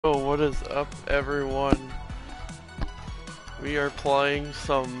Oh, what is up, everyone? We are playing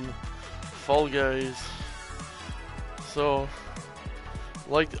some Fall Guys. So,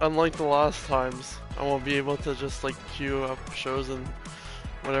 unlike the last times, I won't be able to just queue up shows and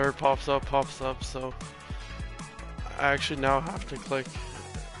whatever pops up. So, I actually now have to click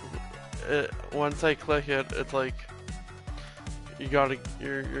it. Once I click it, it's like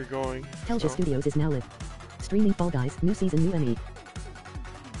you're going. TellJe Studios is now live streaming Fall Guys, new season, new Emmy.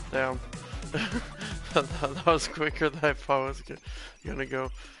 Damn. that was quicker than I thought it was gonna go.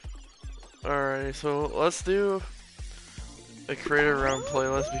 Alright, so let's do a creator round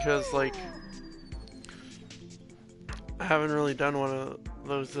playlist because, I haven't really done one of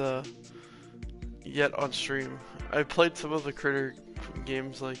those yet on stream. I played some of the creator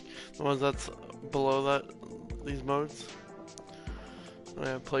games, the ones that's below these modes. And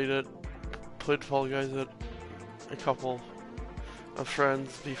I played Fall Guys at a couple of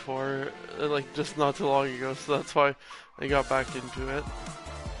friends before, just not too long ago, so that's why I got back into it.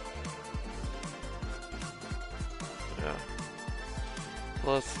 Yeah.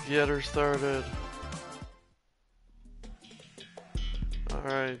 Let's get her started.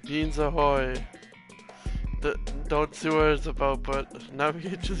 Alright, beans ahoy. Don't see what it's about, but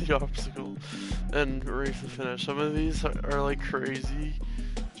navigate to the obstacle and race the finish. Some of these are crazy,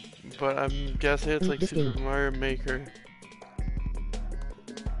 but I'm guessing it's like Super Mario Maker.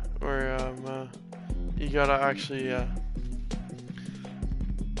 Where you gotta actually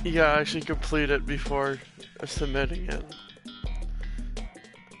complete it before submitting it.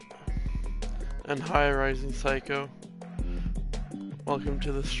 And hi, Rising Psycho, welcome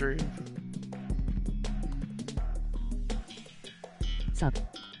to the stream. Sup.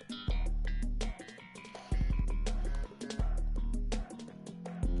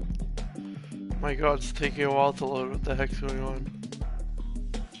 My god, it's taking a while to load. What the heck's going on?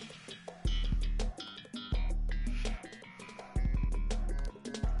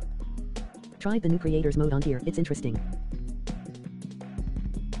 Try the new creators mode on here, it's interesting.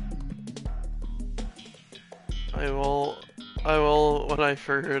 I will when I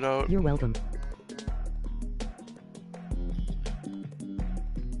figure it out. You're welcome.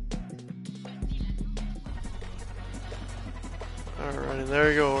 Alright, there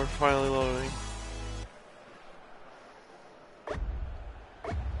we go, we're finally loading.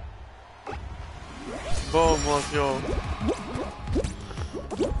 Boom, let's go.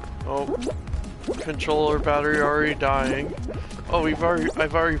 Oh. Controller battery already dying. Oh, I've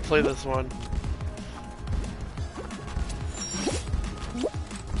already played this one.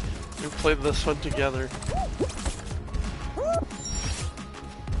 We played this one together.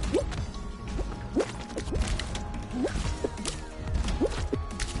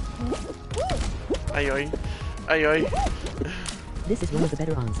 Aye. This is one of the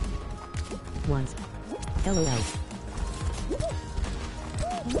better ones. LOL.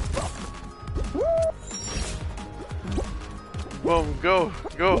 Boom, go!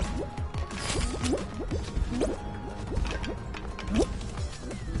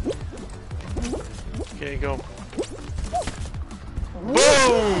 Okay, go.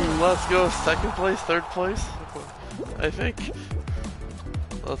 Boom! Let's go. Second place, third place, I think.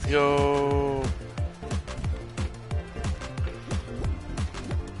 Let's go.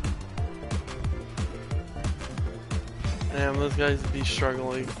 Damn, those guys be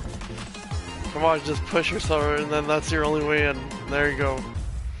struggling. Come on, just push yourself, and then that's your only way in. There you go.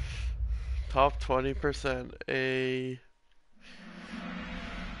 Top 20%. A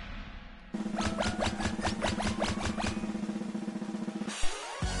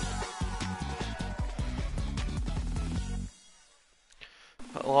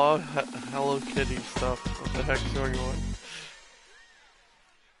lot of Hello Kitty stuff. What the heck's going on?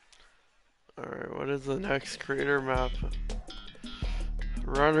 Alright, what is the next creator map?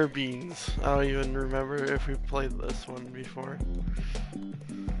 Runner Beans. I don't even remember if we played this one before.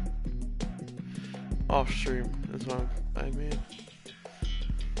 Off stream is what I mean.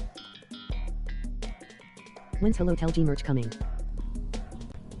 When's Hello TellJe merch coming?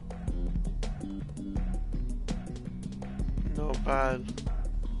 No bad.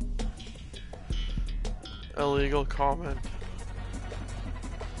 Illegal comment.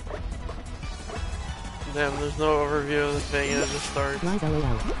 Damn, there's no overview of the thing, it just starts. Live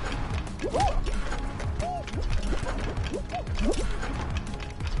LOL.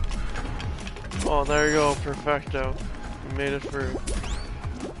 Oh, there you go, perfecto. You made it through.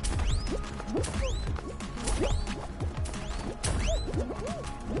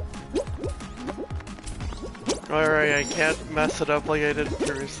 Alright, I can't mess it up like I did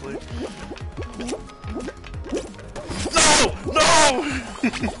previously. No! No!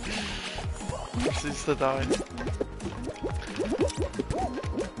 Proceeds to die.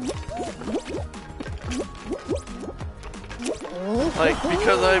 Like,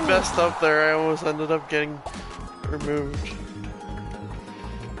 because I messed up there, I almost ended up getting removed.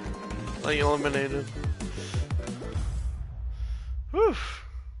 Like, eliminated. Whew.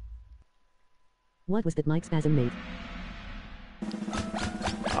 What was that mic spasm made?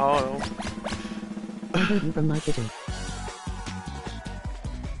 I don't know. I heard you from my kitchen.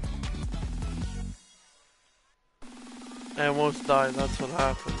 I almost died, that's what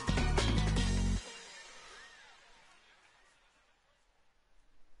happened.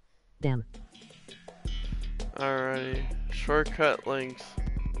 Damn. Alrighty. Shortcut links.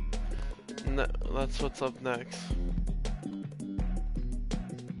 That's what's up next.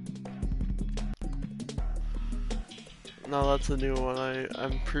 No, that's a new one.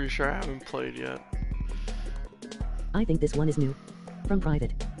 I'm pretty sure I haven't played yet. I think this one is new. From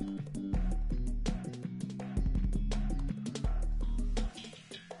private.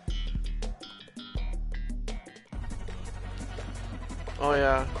 Oh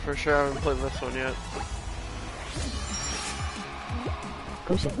yeah, for sure I haven't played this one yet.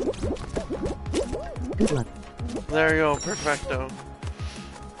 Oh shit. Good luck. There you go, perfecto.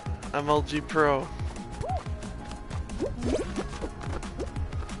 MLG Pro.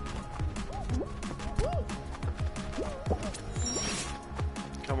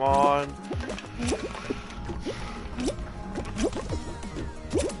 Come on.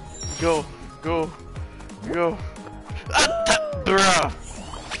 Go, go, go. Bruh.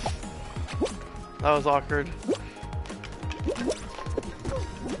 That was awkward.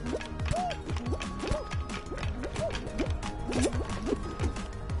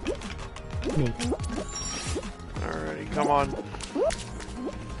 Nate. Alrighty, come on.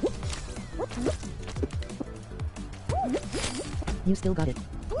 You still got it.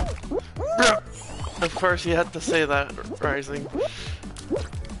 Bruh. Of course you had to say that, Rising.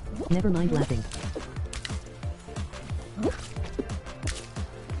 Never mind laughing.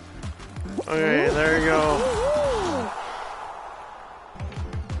 Okay, there you go.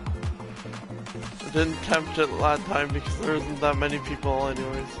 I didn't tempt it that time because there isn't that many people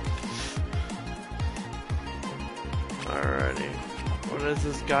anyways. Alrighty. What is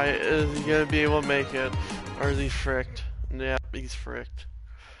this guy? Is he gonna be able to make it? Or is he fricked? Yeah, he's fricked.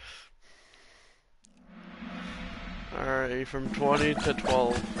 Alright, from 20 to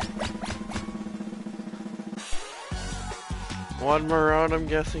 12. One more round, I'm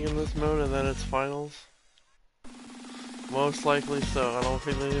guessing, in this mode, and then it's finals. Most likely so. I don't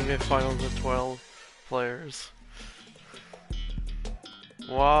think there's gonna be a finals of 12 players.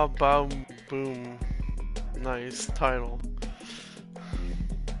 Wah, boom, boom. Nice title.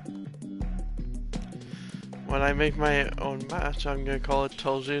 When I make my own match, I'm gonna call it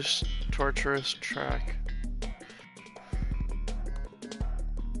TellJe's Torturous Track.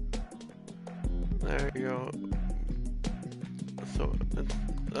 There you go. So,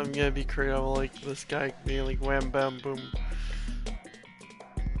 I'm gonna be creative like this guy being like wham bam boom.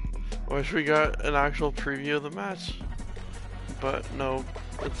 Wish we got an actual preview of the match, but no,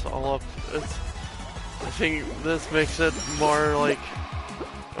 it's all up. I think this makes it more like,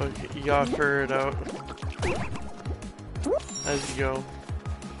 okay, you gotta figure it out as you go.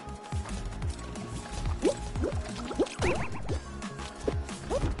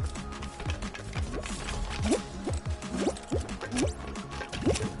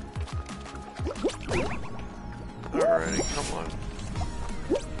 Alrighty, come on.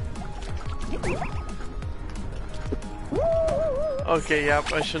 Okay,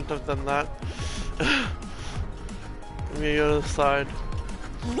 yep, I shouldn't have done that. Let me go to the side.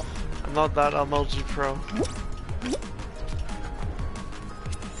 I'm not that MLG Pro.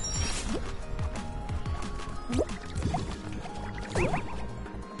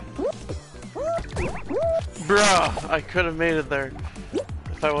 Bruh, I could have made it there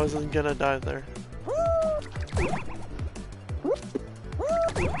if I wasn't gonna die there.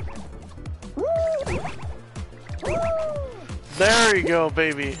 There you go,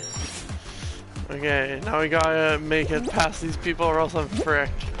 baby. Okay, now we gotta make it past these people or else I'm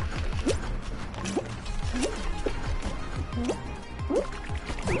fricked.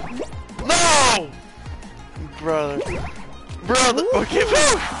 No! Brother. Brother! Okay,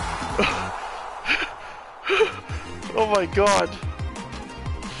 oh my god.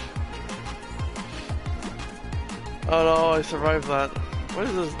 Oh no, I survived that. What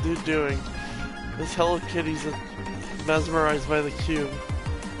is this dude doing? This Hello Kitty's mesmerized by the cube.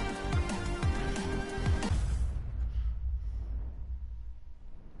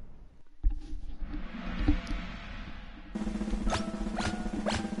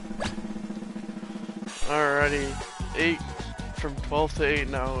 Alrighty, 8 from 12 to 8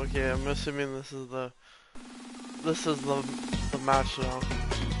 now. Okay, I'm assuming this is the match now.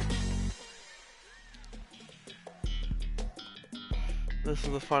 This is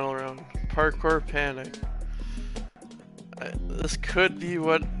the final round. Parkour Panic. This could be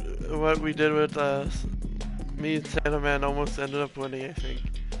what we did with me and Santa Man almost ended up winning, I think.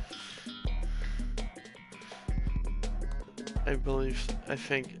 I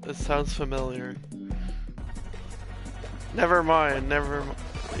think. It sounds familiar. Never mind,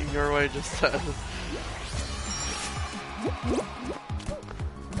 ignore what I just said.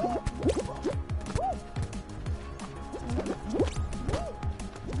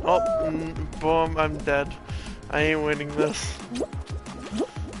 Oh, boom, I'm dead. I ain't winning this.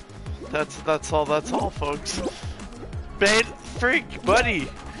 That's all, folks. Bait freak, buddy!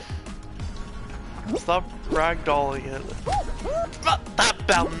 Stop ragdolling it. That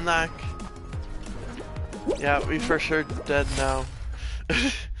Belknap! Yeah, we for sure dead now.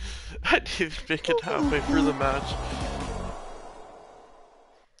 I didn't even make it halfway through the match.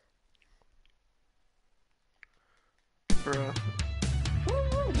 Bruh.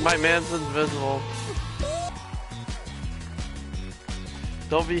 My man's invisible.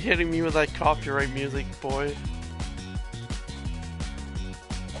 Don't be hitting me with that copyright music, boy.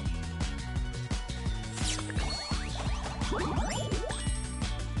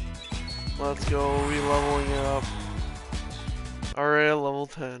 Let's go, we leveling it up. Alright, level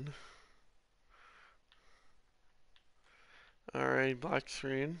 10. Alright, black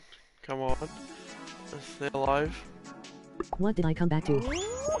screen. Come on. Let's stay alive. What did I come back to?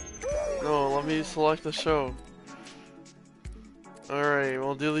 No, let me select the show. Alright,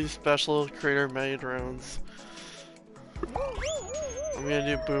 we'll do these special creator made rounds. I'm gonna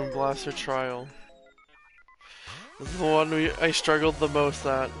do Boom Blaster Trial. This is the one I struggled the most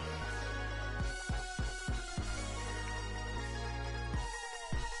at.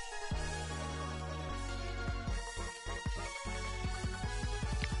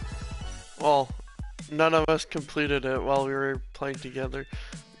 Well, none of us completed it while we were playing together.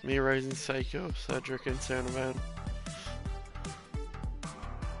 Me, Rising Psycho, Cedric, and Santa Man.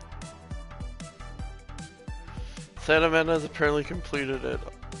 Santa Man has apparently completed it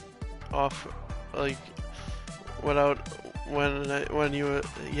off, like, without, when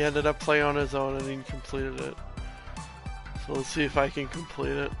he ended up playing on his own and he completed it. So let's see if I can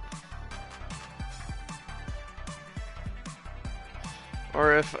complete it.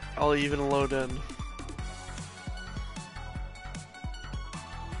 Or if I'll even load in.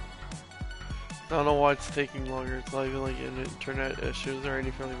 I don't know why it's taking longer. It's not even like internet issues or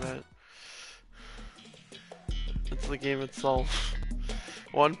anything like that. It's the game itself.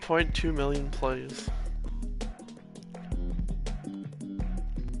 1.2 million plays.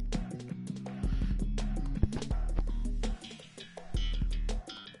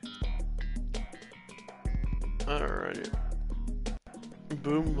 Alrighty.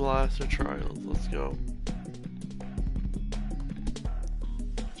 Boom Blaster Trials, let's go.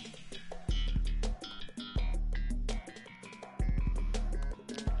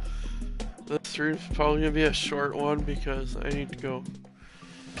 This stream's probably gonna be a short one because I need to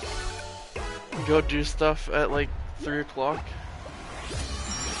go do stuff at like 3 o'clock.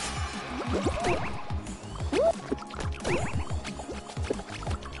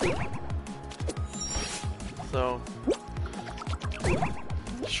 So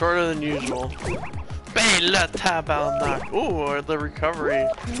shorter than usual. Bella Tabernacle. Ooh, the recovery.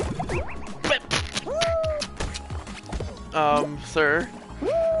 Sir.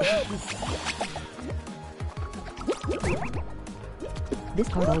 This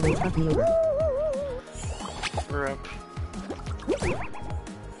card always fucked me over. Rip.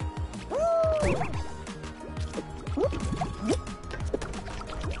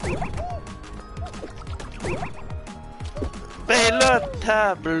 Bella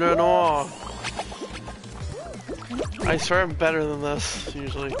Table Noir. I swear I'm better than this,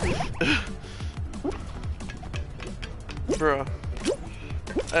 usually. Bruh.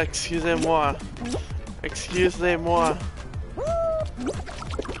 Excusez-moi. Excusez-moi.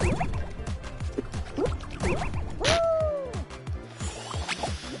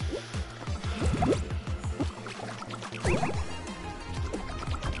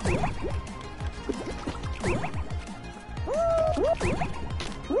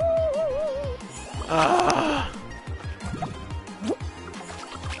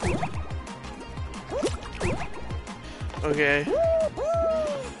 Okay.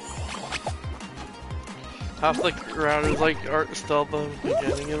 Half the round is like still at the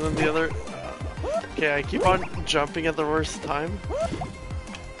beginning, and then the other. Okay, I keep on jumping at the worst time.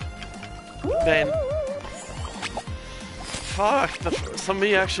 Then Fuck,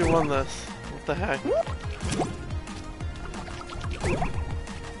 somebody actually won this. What the heck?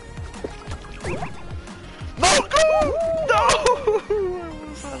 No! No! I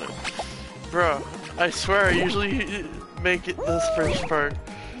was on it. Bro, I swear I usually make it this first part.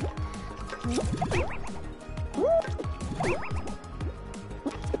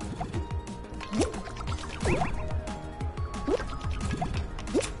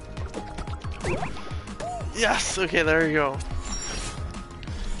 Yes! Okay, there you go.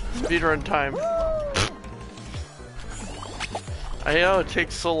 Speedrun time. I know it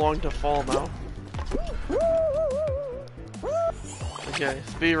takes so long to fall now. Okay,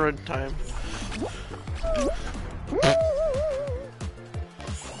 speedrun time.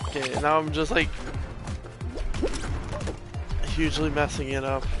 Okay, now I'm just like hugely messing it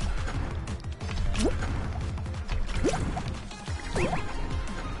up.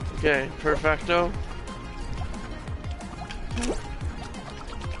 Okay, perfecto.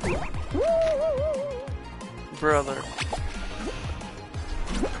 Brother.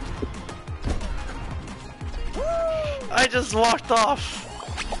 I just walked off.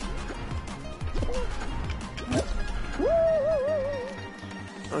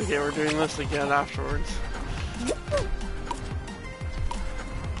 Okay, we're doing this again afterwards.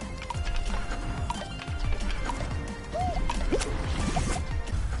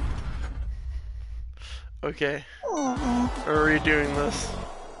 Okay. We're redoing this.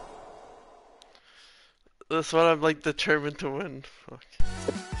 This one I'm like determined to win. Fuck.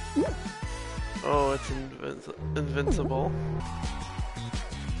 Oh, it's invincible.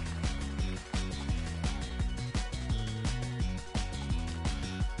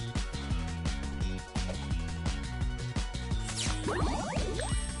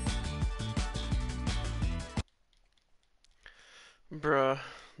 Bruh,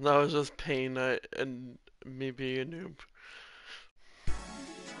 that was just pain and me being a noob.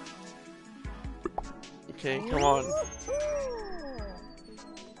 Okay, come on.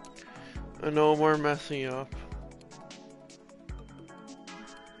 No more messing up.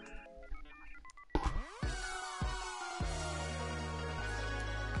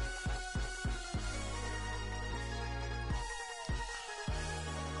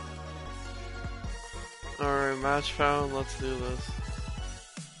 Alright, match found, let's do this.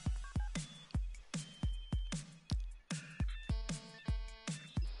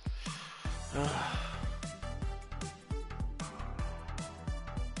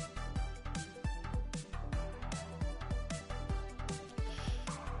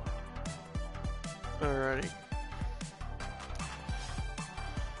 Alrighty.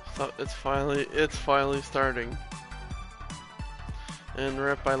 So it's finally starting. And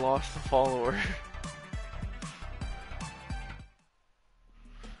rip, I lost a follower.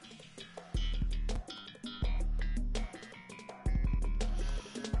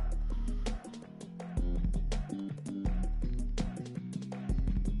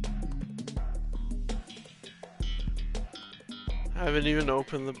 I haven't even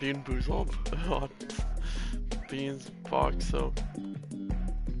opened the Bean Boozled Beans box, so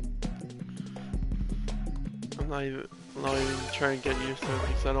I'm not even trying to get used to it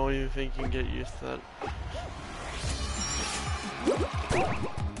because I don't even think you can get used to that.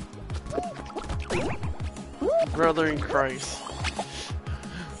 Brother in Christ.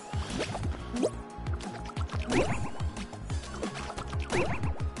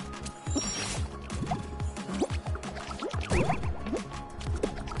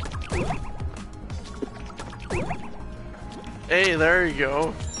 Hey, there you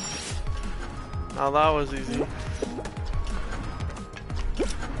go. Now that was easy.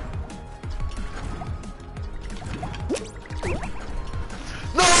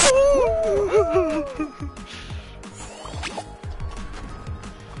 No!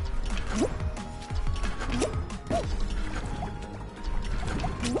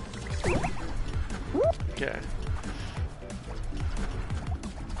 Okay.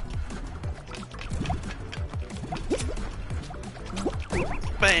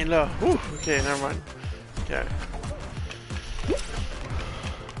 Bang, no. Whew. Okay, never mind. Okay.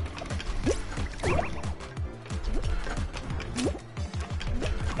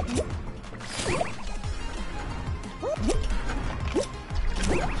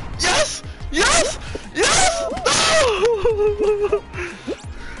 Yes! Yes! Yes! No!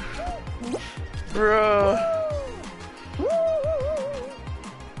 Bruh.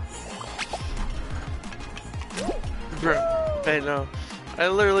 Bruh. Hey, no. I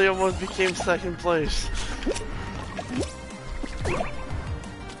literally almost became second place.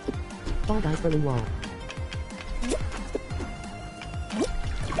 Fall Guys Berlin Wall.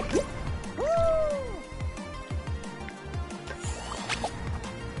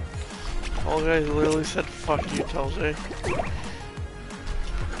 All guys literally said fuck you, TellJe.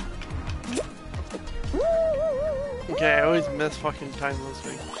 Okay, I always miss fucking time this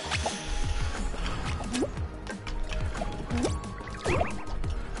week.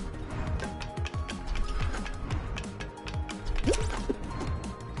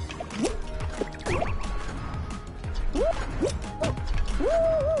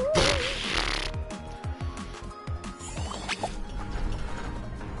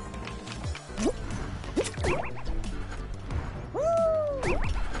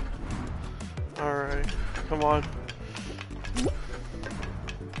 Alright, come on.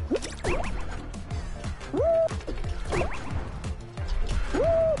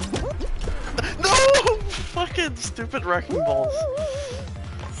 No! Fucking stupid wrecking balls.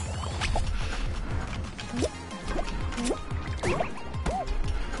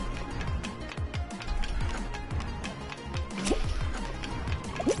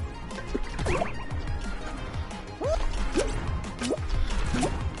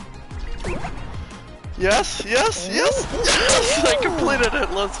 Yes, yes, yes, yes! I completed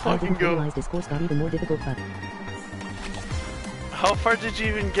it, let's fucking go. This course got even more difficult, but How far did you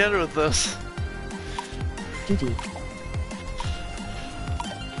even get with this? GG.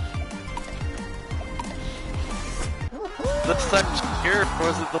 This section here, or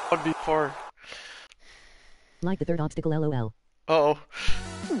was it the one before? Like the third obstacle, lol. Uh oh.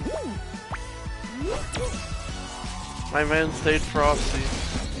 My man stayed frosty.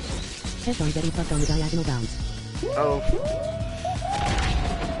 Head on getting fucked on the diagonal bounds. Oh.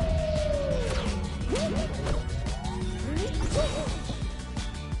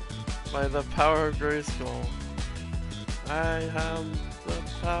 By the power of Grayskull. I have the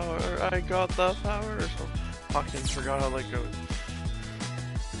power, I got the power. So, fucking forgot how that goes.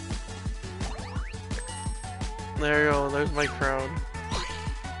 There you go, there's my crown.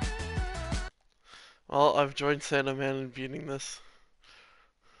 Well, I've joined Santa Man in beating this.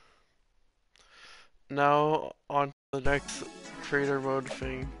 Now, on to the next creator mode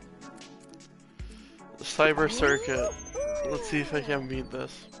thing. The Cyber Circuit. Let's see if I can beat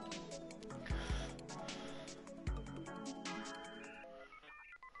this.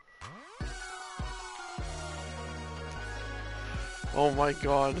 Oh my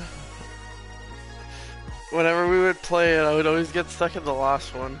god. Whenever we would play it, I would always get stuck in the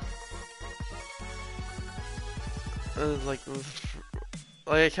last one. It was like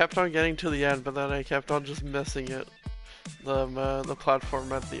I kept on getting to the end, but then I kept on just missing it. The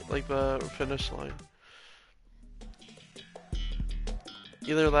platform at the finish line.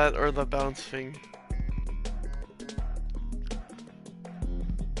 Either that or the bounce thing.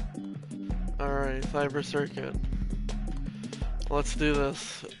 Alright, Cyber Circuit. Let's do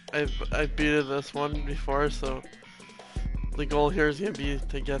this. I've beaten this one before, so the goal here is gonna be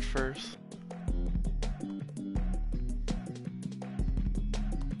to get first.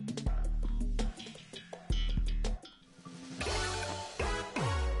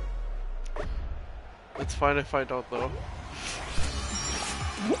 It's fine if I don't though.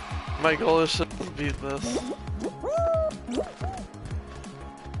 My goal is to beat this.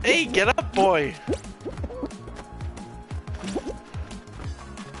 Hey, get up, boy!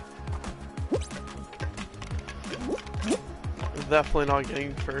 I'm definitely not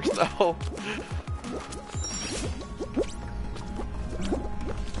getting first now.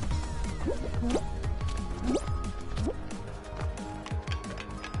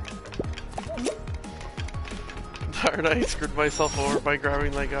 Darn, I screwed myself over by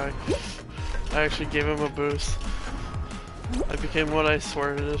grabbing that guy. I actually gave him a boost. I became what I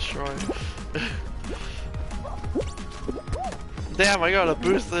swore to destroy. Damn, I got a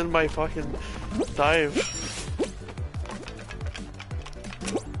boost in my fucking dive.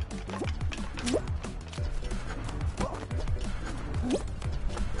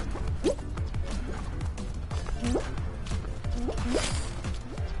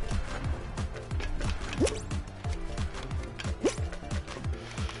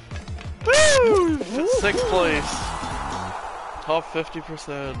 Woo! 6th place. Top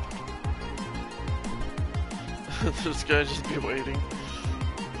 50%. This guy just be waiting.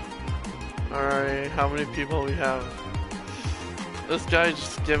 Alright, how many people we have? This guy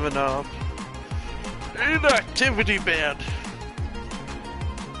just giving up. Inactivity ban!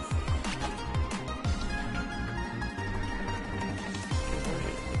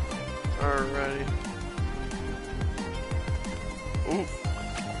 Alrighty. Ooh.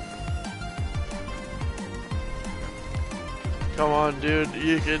 Come on, dude,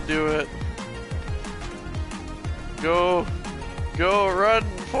 you can do it. Go, go, run,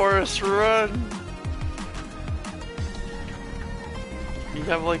 Forrest, run. You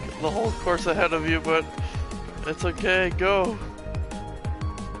have like the whole course ahead of you, but it's okay, go.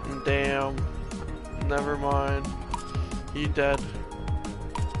 Damn. Never mind. You dead.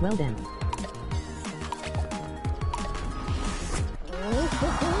 Well then.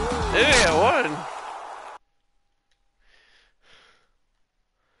 Hey, I won!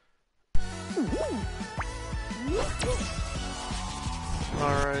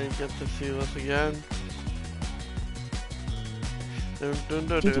 Alright, get to see this again.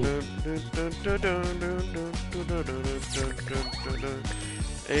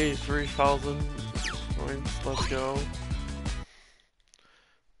 Hey, 3,000 points, let's go.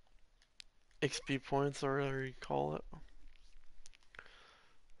 XP points, or whatever you call it.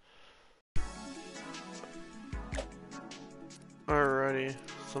 Alrighty,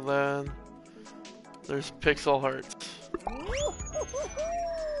 so then there's pixel hearts.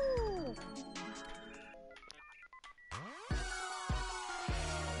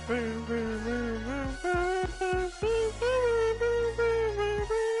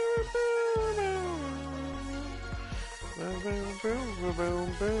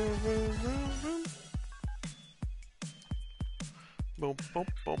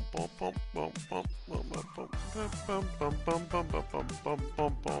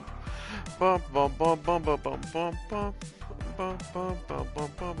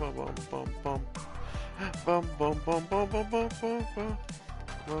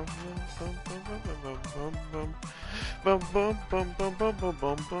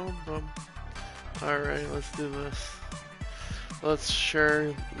 Alright, let's do this. Let's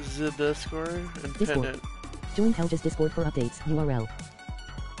share the Discord and pin it. Join TellJe's Discord for updates. URL.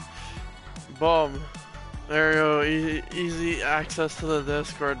 Boom. There you go. Easy access to the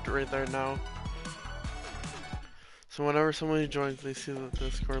Discord right there now. So whenever somebody joins, they see the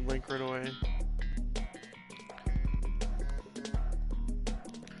Discord link right away.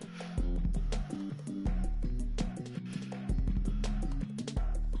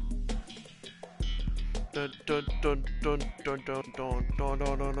 Dun dun dun dun dun dun dun dun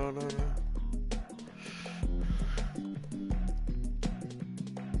dun dun dun dun.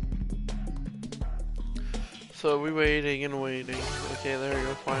 So we waiting and waiting. Okay, there we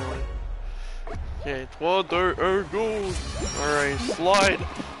go, finally. Okay, 12 there goes. Alright, slide,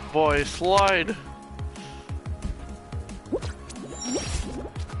 boy, slide.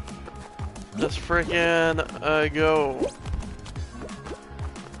 Just freaking go.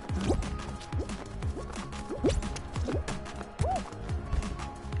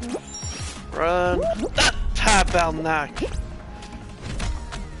 Run. That tap out neck.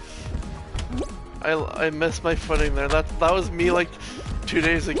 I missed my footing there. That was me like 2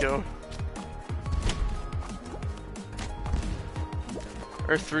 days ago.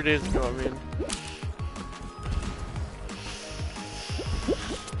 Or 3 days ago, I mean.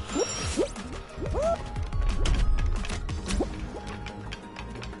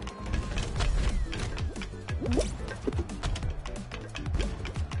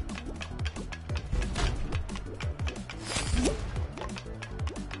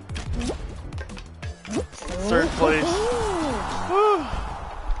 Third place. Woo.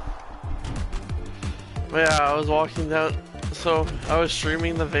 Yeah, I was walking down. So I was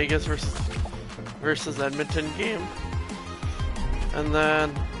streaming the Vegas versus Edmonton game, and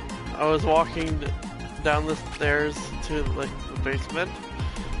then I was walking down the stairs to like the basement,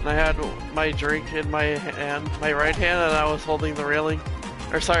 and I had my drink in my hand, my right hand, and I was holding the railing.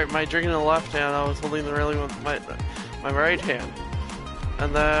 Or sorry, my drink in the left hand. I was holding the railing with my right hand,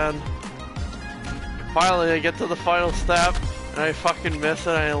 and then finally I get to the final step, and I fucking miss it,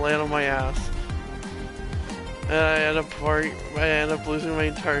 and I land on my ass. And I end up losing my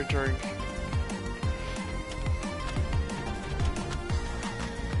entire drink.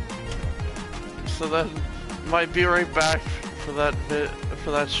 So then, might be right back for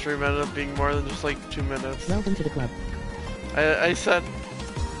that stream. Ended up being more than just like 2 minutes. Welcome to the club. I said,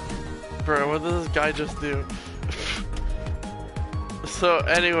 bro, what did this guy just do? So,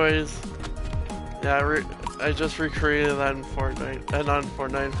 anyways, yeah, I just recreated that in Fortnite, and on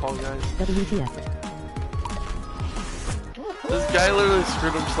Fortnite Fall Guys. WTF. This guy literally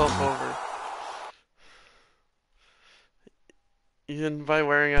screwed himself over. Even by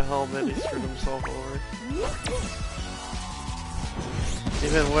wearing a helmet, he screwed himself over.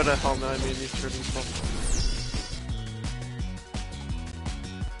 Even with a helmet, I mean, he screwed himself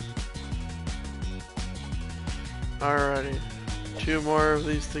over. Alrighty. 2 more of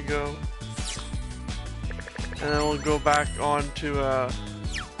these to go. And then we'll go back on to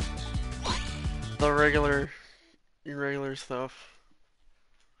the regular stuff.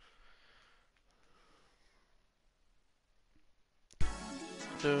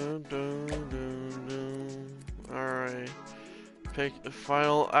 Dun, dun, dun, dun. Alright. Pick a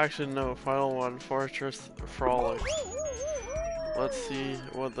final, actually no, final one, Fortress Frolic. Let's see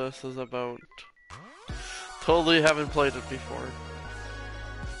what this is about. Totally haven't played it before.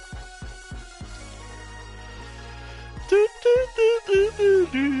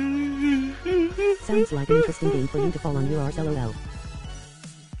 Sounds like an interesting game for you to fall on your arse, lol.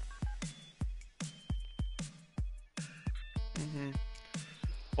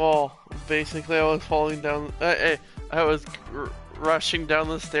 Well, basically I was falling down, I was rushing down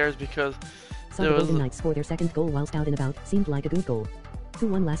the stairs because Saw the Golden Knights score their second goal whilst out and about. Seemed like a good goal. Who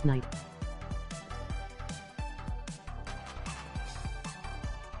won last night?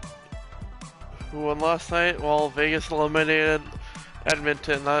 Who won last night? Well, Vegas eliminated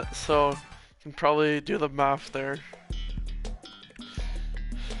Edmonton, so you can probably do the math there.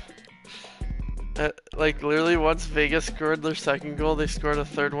 Like, literally, once Vegas scored their second goal, they scored a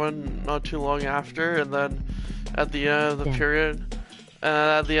third one not too long after, and then at the end of the period, and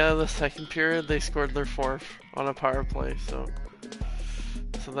at the end of the second period, they scored their fourth on a power play, so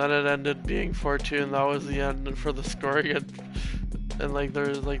then it ended being 4-2, and that was the end for the scoring, and like, there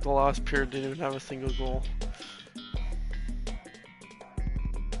was, like, the last period didn't even have a single goal.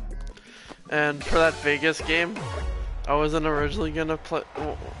 And for that Vegas game, I wasn't originally gonna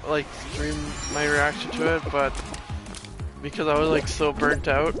stream my reaction to it, but because I was like so burnt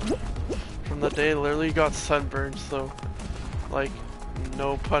out from the day, literally got sunburned, so like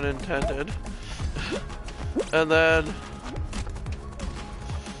no pun intended. And then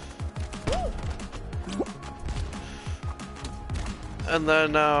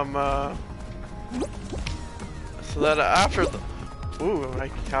so that after the I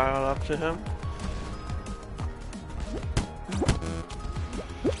caught up to him.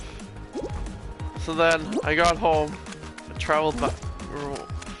 So then I got home, drove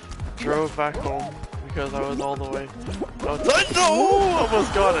back home because I was all the way outside. No!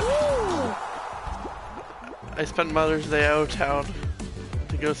 Almost got it. I spent Mother's Day out of town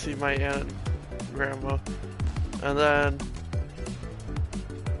to go see my aunt and grandma. And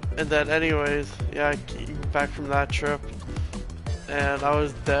then anyways, yeah, I came back from that trip and I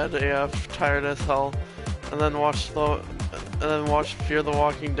was dead AF, tired as hell. And then watched Fear the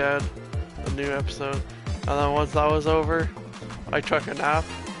Walking Dead, a new episode. And then once that was over, I took a nap.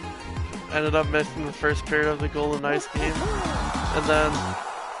 Ended up missing the first period of the Golden Knights game. And then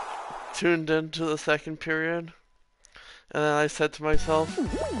tuned into the second period. And then I said to myself,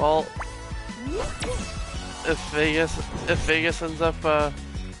 well, if Vegas ends up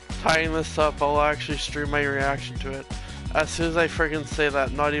tying this up, I'll actually stream my reaction to it. As soon as I friggin' say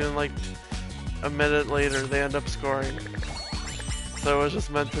that, not even like a minute later, they end up scoring. So it was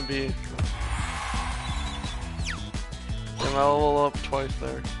just meant to be. And I'll level up twice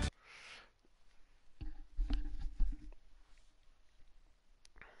there.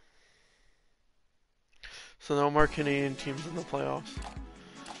 So no more Canadian teams in the playoffs.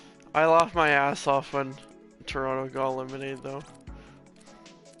 I laughed my ass off when Toronto got eliminated though.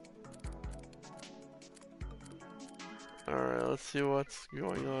 Alright, let's see what's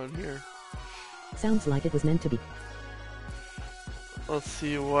going on here. Sounds like it was meant to be. Let's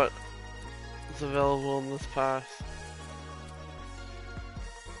see what is available in this pass.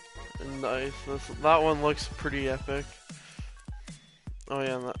 Nice. That one looks pretty epic. Oh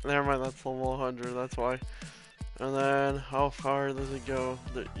yeah, never mind, that's level 100, that's why. And then, how far does it go?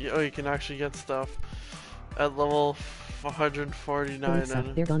 Oh, you can actually get stuff at level 149.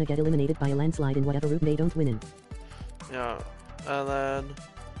 And they're gonna get eliminated by a landslide in whatever route they don't win in. Yeah, and then...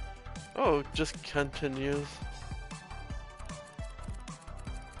 Oh, just continues.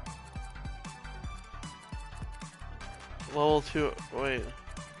 Level 2, wait.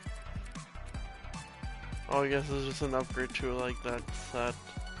 Oh, I guess it's just an upgrade to like that set.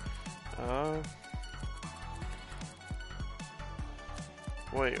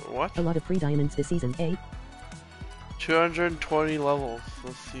 Wait, what? A lot of free diamonds this season, eh? 220 levels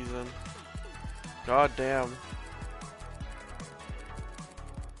this season. God damn.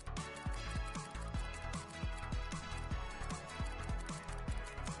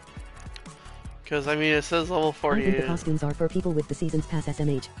 Because, I mean, it says level 48. I think the costumes are for people with the season's pass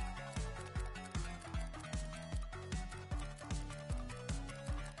SMH.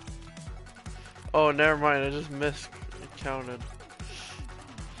 Oh, never mind, I just miscounted.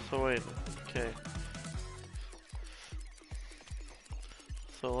 So wait, okay.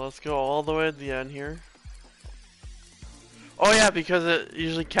 So let's go all the way at the end here. Oh yeah, because it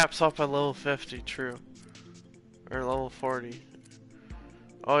usually caps off at level 50, true. Or level 40.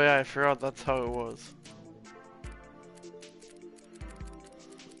 Oh yeah, I forgot that's how it was.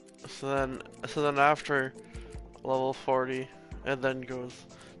 So then after level 40, and then goes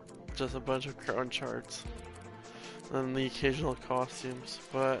just a bunch of crown charts, and the occasional costumes.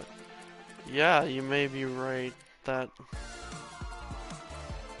 But yeah, you may be right that.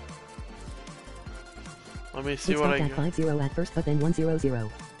 Let me see It's what I at get. 50 at first, but then 100.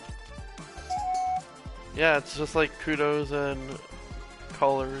 Yeah, it's just like kudos and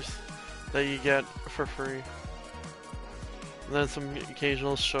colors that you get for free. And then some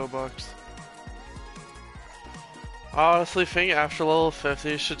occasional show bucks. I honestly think after level 50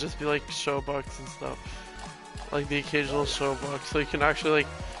 it should just be like show bucks and stuff. Like the occasional show bucks. So you can actually like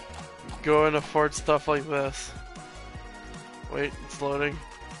go and afford stuff like this. Wait, it's loading.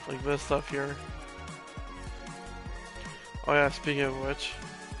 Like this stuff here. Oh yeah, speaking of which.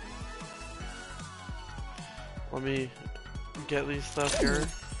 Let me get these stuff here.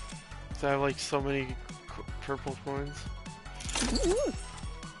 Cause I have like so many purple coins.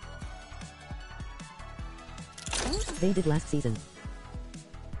 They did last season.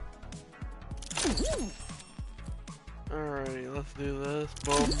 Alrighty, let's do this.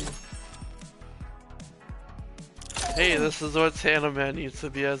 Boom. Hey, this is what Santa Man needs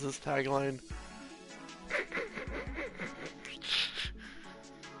to be as his tagline.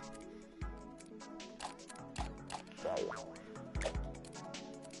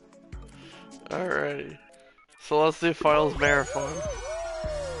 Alrighty. So let's do Finals Marathon.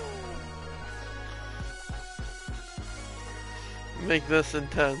 Make this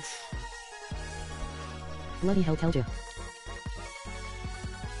intense. Bloody hell, TellJe.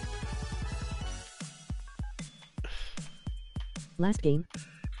 Last game.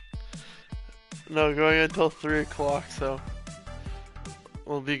 No, going until 3 o'clock, so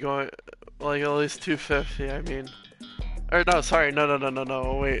we'll be going like at least 250, I mean. Or no, sorry,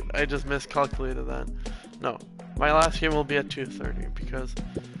 no, wait, I just miscalculated that. No, my last game will be at 2:30 because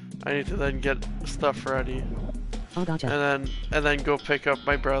I need to then get stuff ready. Oh, gotcha. And then go pick up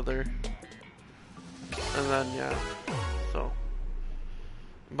my brother. And then yeah. So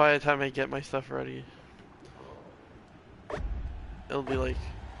by the time I get my stuff ready, it'll be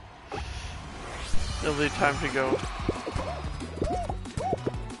time to go.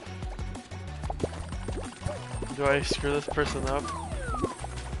 Do I screw this person up?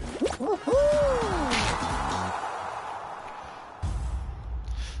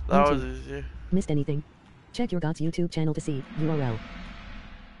 That was easy. Missed anything? Check your God's YouTube channel to see URL.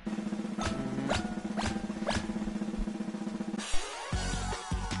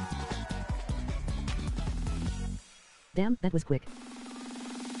 Damn, that was quick.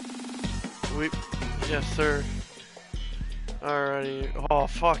 Yes, sir. Alrighty. Oh,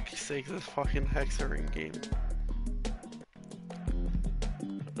 fuck's sake, this fucking hexaring game.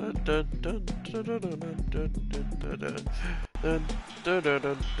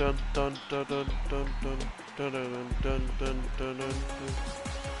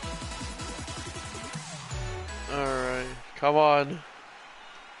 Alright, come on.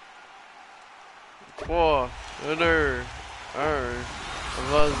 4, winner,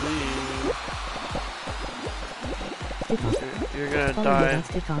 vas-y. You're gonna die.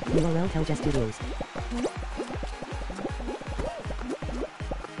 TikTok URL TellJe Studios.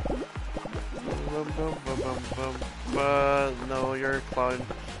 No, you're a clown.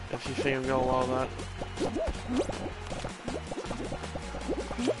 If you think I'm gonna allow that.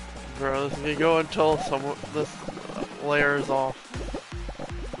 Bro, this is gonna go until this layer is off.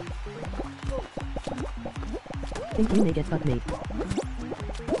 Think we may get fucked, mate.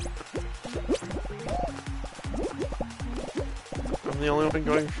 I'm the only one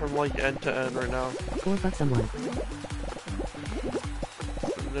going from like end to end right now. Or fuck someone.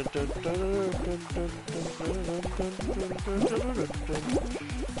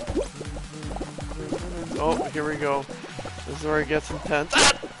 Oh, here we go. This is where it gets intense.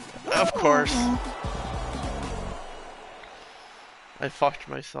 Ah! Of course. I fucked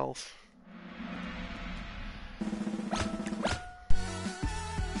myself.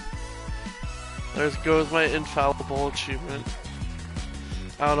 There goes my infallible achievement.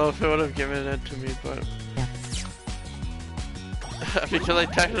 I don't know if it would have given it to me, but because I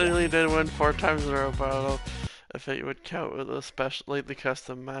technically did win 4 times in a row, but I don't know if it would count with the special, like the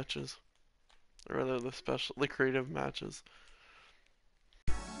custom matches, or rather the creative matches.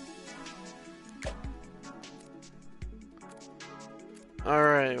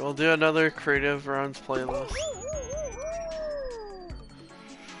 Alright, we'll do another creative rounds playlist.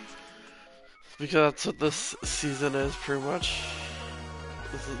 Because that's what this season is, pretty much.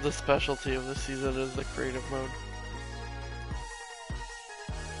 This is the specialty of the season, is the creative mode.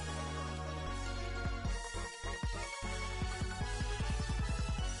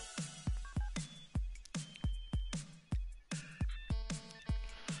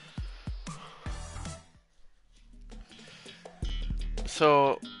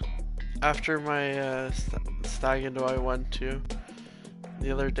 So after my stag indo I went to the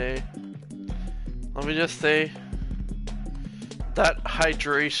other day, let me just say that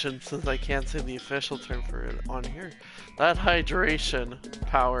hydration, since I can't say the official term for it on here, that hydration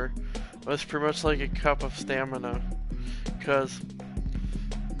power was pretty much like a cup of stamina. Because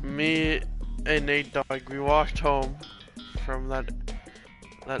me and Nate Dog, we walked home from the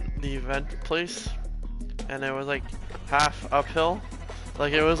event place, and it was like half uphill.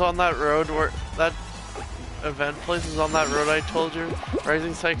 Like it was on that road where that event place is on that road I told you,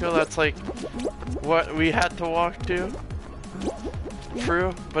 Rising Psycho. That's like what we had to walk to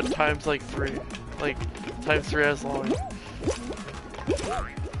through, but times like 3, like times 3 as long.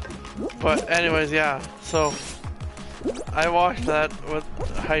 But anyways, yeah. So I walked that with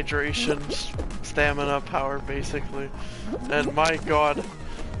hydration, stamina, power, basically, and my god,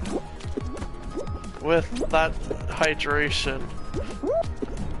 with that hydration,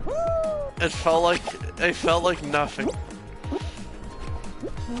 it felt like nothing.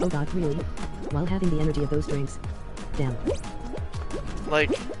 Oh god, really? While having the energy of those drinks. Damn. Like,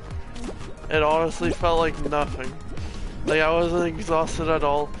 it honestly felt like nothing. Like, I wasn't exhausted at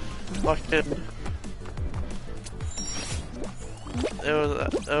all. Fucking...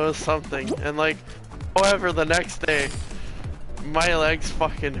 It was something. And like, however, the next day, my legs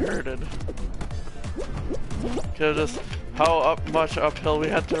fucking hurted. Cause just how much uphill we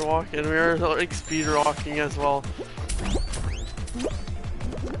had to walk, and we were like speed walking as well.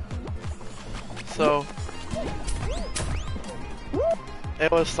 So it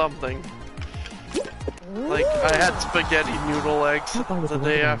was something. Like I had spaghetti noodle legs the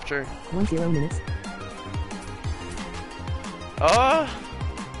day after. 10 minutes. I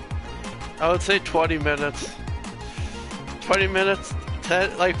would say 20 minutes. 20 minutes,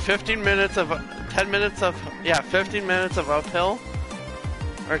 10, like 15 minutes of, 10 minutes of, yeah, 15 minutes of uphill.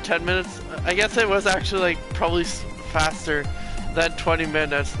 Or 10 minutes, I guess it was actually like probably faster than 20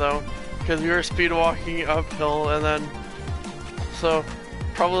 minutes though. Because we were speed walking uphill and then, so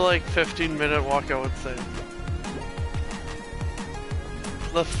probably like 15-minute walk I would say.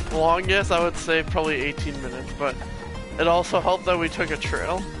 The longest I would say probably 18 minutes, but it also helped that we took a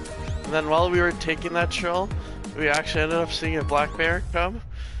trail, and then while we were taking that trail, we actually ended up seeing a black bear come,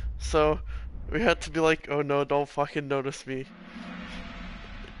 so we had to be like, oh no, don't fucking notice me.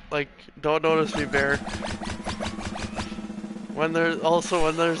 Like, don't notice me, bear. When there's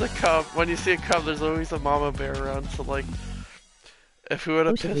a cub, when you see a cub, there's always a mama bear around, so like, if we would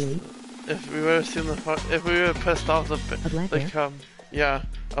have pissed, if we would have pissed off the cub, yeah,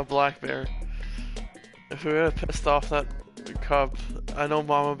 a black bear. If we would have pissed off that cub, I know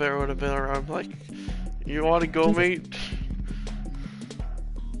Mama Bear would have been around like, you want to go, mate?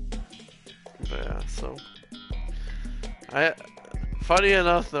 But yeah, so. Funny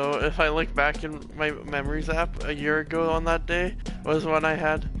enough though, if I look back in my memories app, a year ago on that day was when I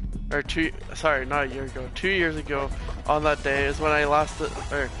had, or not a year ago, 2 years ago on that day is when I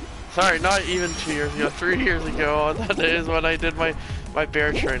sorry, not even 2 years ago, 3 years ago on that day is when I did my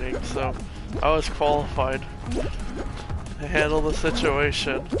bear training, so. I was qualified to handle the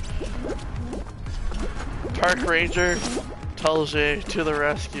situation. Park Ranger, TellJe to the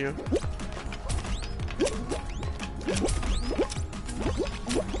rescue.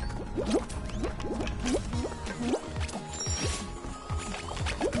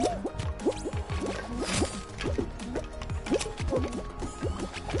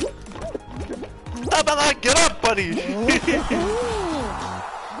 Get up, buddy!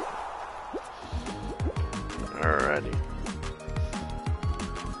 Alrighty.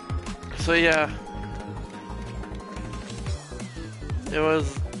 So yeah, it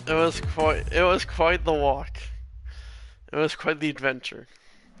was quite the walk. It was quite the adventure.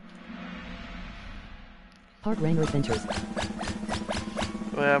 Park Ranger adventures.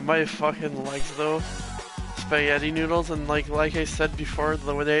 Yeah, my fucking legs though. Spaghetti noodles, and like I said before,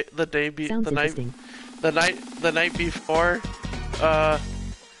 the night before,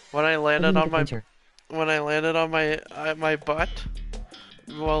 when I landed on my butt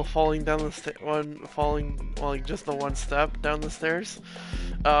while falling down the just the one step down the stairs,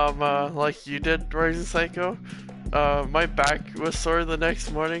 like you did, Rising Psycho, my back was sore the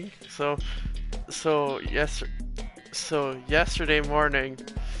next morning, so yesterday morning,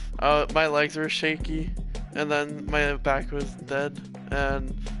 my legs were shaky, and then my back was dead,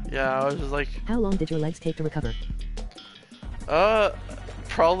 and yeah, I was just like... How long did your legs take to recover?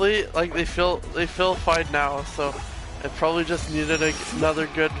 Probably, like, they feel fine now, so it probably just needed another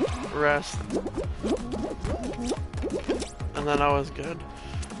good rest. And then I was good.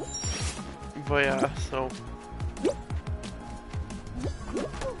 But yeah, so...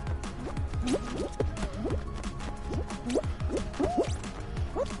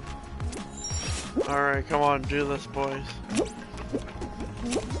 Alright, come on, do this, boys.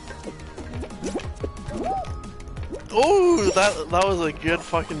 Oh, that was a good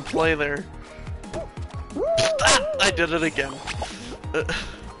fucking play there. Ah, I did it again.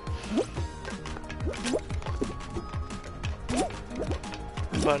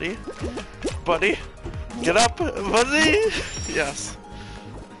 Buddy, buddy, get up, buddy. Yes.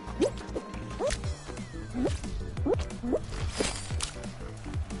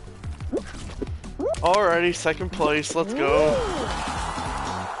 Alrighty, second place. Let's go.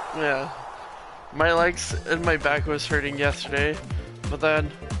 Yeah. My legs and my back was hurting yesterday, but then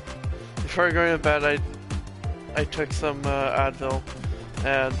before going to bed, I took some Advil,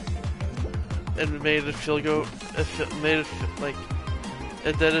 and it made it feel go. Like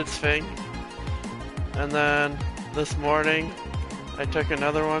it did its thing. And then this morning, I took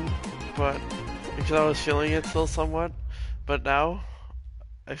another one, but because I was feeling it still somewhat, but now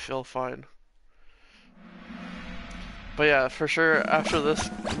I feel fine. But yeah, for sure, after this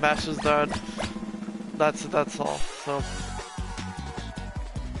match is done, that's all. So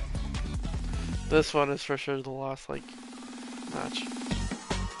this one is for sure the last match,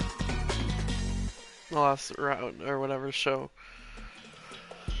 the last round or whatever show.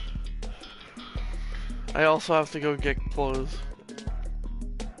 I also have to go get clothes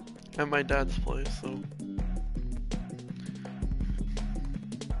at my dad's place, so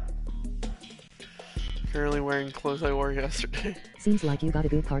currently wearing clothes I wore yesterday. Seems like you got a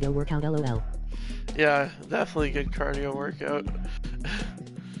good cardio workout, lol. Yeah, definitely good cardio workout.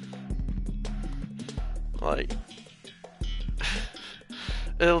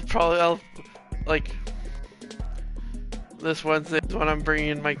 Like, this Wednesday is when I'm bringing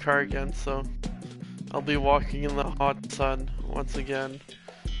in my car again, so I'll be walking in the hot sun once again.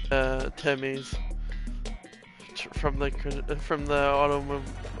 Timmy's from the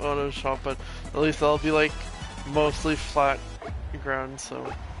auto shop, but at least I'll be like mostly flat ground,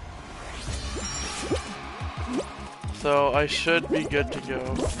 so I should be good to go,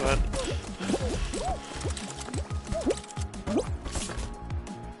 but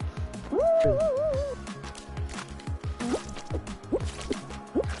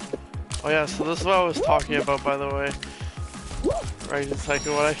oh yeah, so this is what I was talking about, by the way. Right in a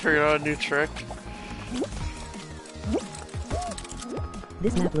second, when I figured out a new trick.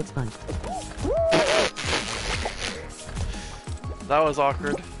 This map looks fun. That was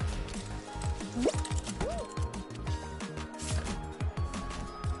awkward.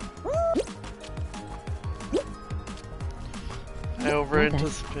 I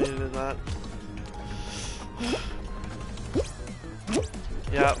over-anticipated that.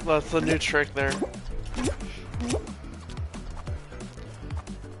 Yeah, that's the new trick there.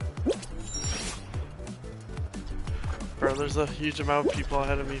 Bro, there's a huge amount of people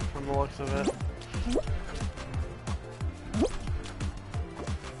ahead of me from the looks of it.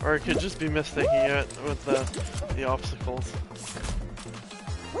 Or I could just be mistaking it with the obstacles.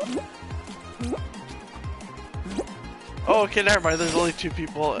 Oh, okay, never mind. There's only 3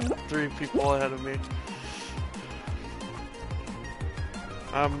 people ahead of me.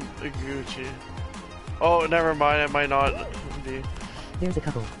 I'm a Gucci. Oh, never mind. It might not be. There's a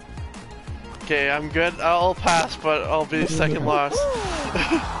couple. Okay, I'm good. I'll pass, but I'll be second last.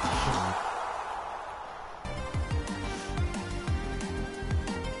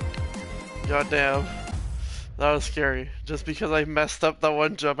 God damn. That was scary. Just because I messed up that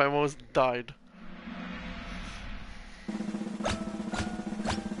one jump, I almost died.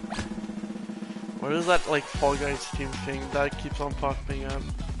 What is that, like, Fall Guys team thing that keeps on popping up?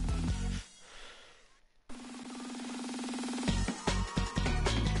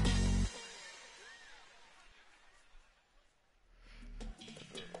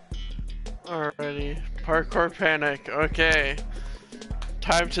 Alrighty. Parkour panic. Okay.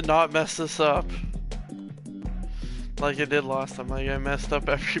 Time to not mess this up. Like I did last time. Like I messed up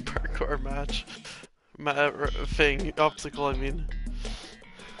every parkour match. Obstacle, I mean.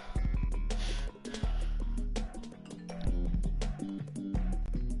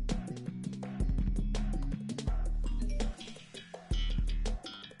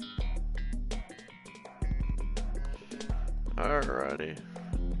 Alrighty.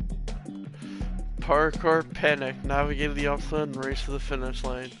 Parkour panic. Navigate the obstacle and race to the finish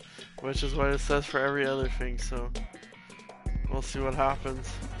line. Which is what it says for every other thing, so we'll see what happens.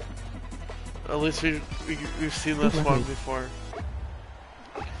 At least we've seen this one before.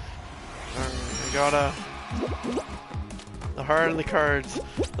 Alright, I gotta... The heart of the cards.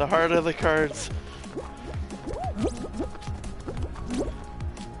 The heart of the cards.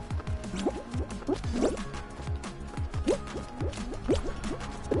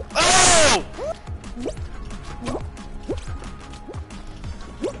 Oh!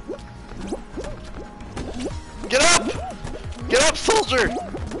 here!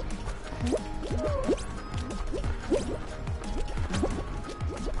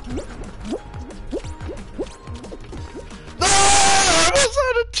 No! I was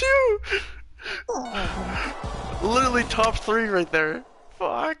on it too! Literally top 3 right there.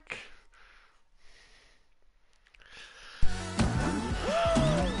 Fuck.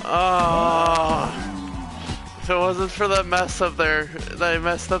 Ah. If it wasn't for that mess up there, that I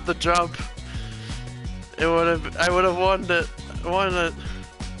messed up the jump, I would have won it.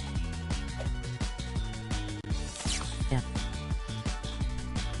 Yeah.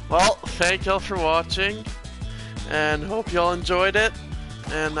 Well, thank y'all for watching, and hope y'all enjoyed it,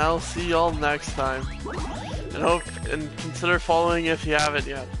 and I'll see y'all next time. And consider following if you haven't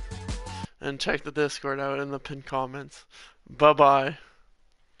yet. And check the Discord out in the pinned comments. Bye bye.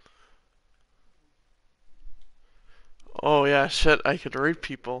 Oh yeah, shit, I could rate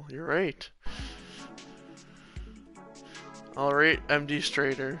people. You're right. I'll rate MD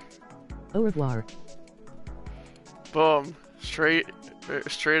Strader. Au revoir. Boom.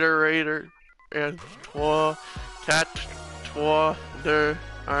 Strader Raider. And toi. 4, 3, 2,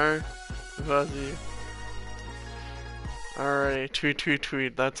 1. Vas-y. Alright,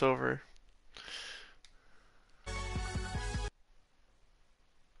 tweet. That's over.